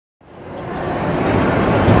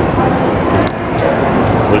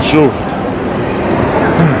show.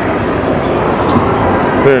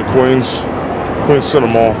 Here in Queens Center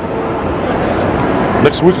Mall.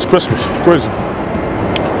 Next week is Christmas. It's crazy.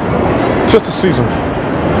 Just the season.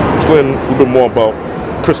 Explain a little bit more about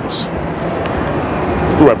Christmas.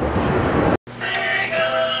 Be right back.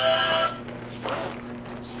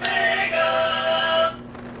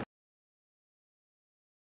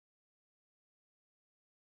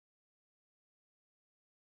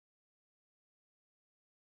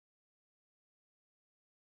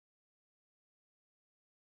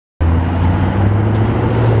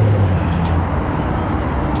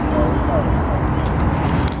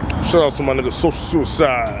 Shout out to my nigga Social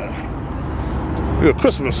Suicide. Yeah,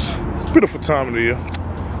 Christmas. Beautiful time of the year.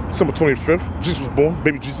 December 25th. Jesus was born,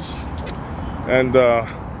 baby Jesus. And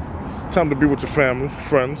it's time to be with your family,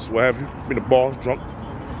 friends, what have you. Be in the bar, drunk.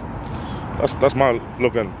 That's my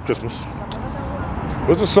look at Christmas.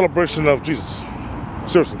 But it's a celebration of Jesus.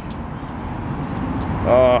 Seriously.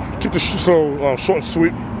 Keep the show short and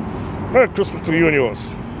sweet. Merry Christmas to you and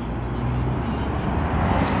yours.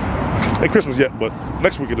 Ain't Christmas yet, but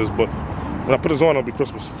next week it is. But when I put this on, it'll be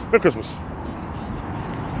Christmas. Merry Christmas.